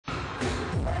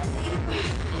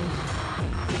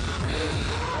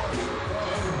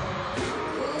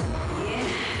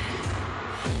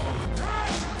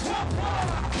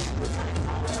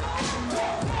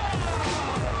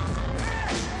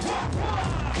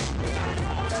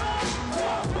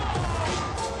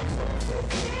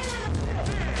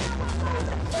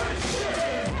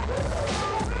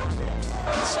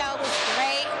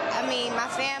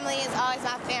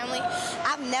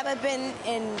been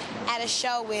at a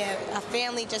show where a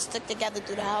family just stuck together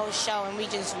through the whole show and we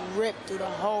just ripped through the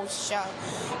whole show.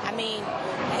 I mean,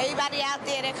 everybody out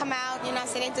there that come out, you know what I'm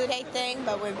saying, they do their thing,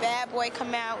 but when Bad Boy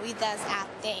come out, we does our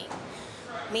thing.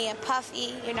 Me and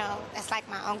Puffy, you know, that's like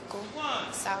my uncle.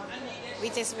 So we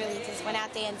just really just went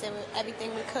out there and did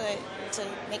everything we could to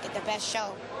make it the best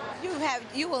show.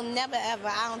 You will never ever,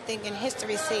 I don't think, in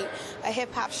history see a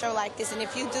hip hop show like this. And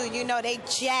if you do, you know they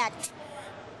jacked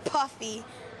Puffy,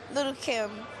 Lil Kim,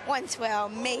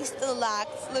 112, Mace, The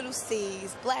Locks, Little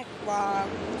C's, Black Rob,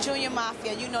 Junior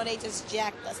Mafia. You know they just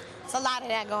jacked us. It's a lot of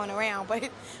that going around, but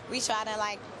we try to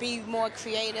like be more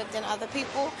creative than other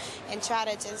people and try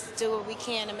to just do what we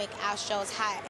can to make our shows hot.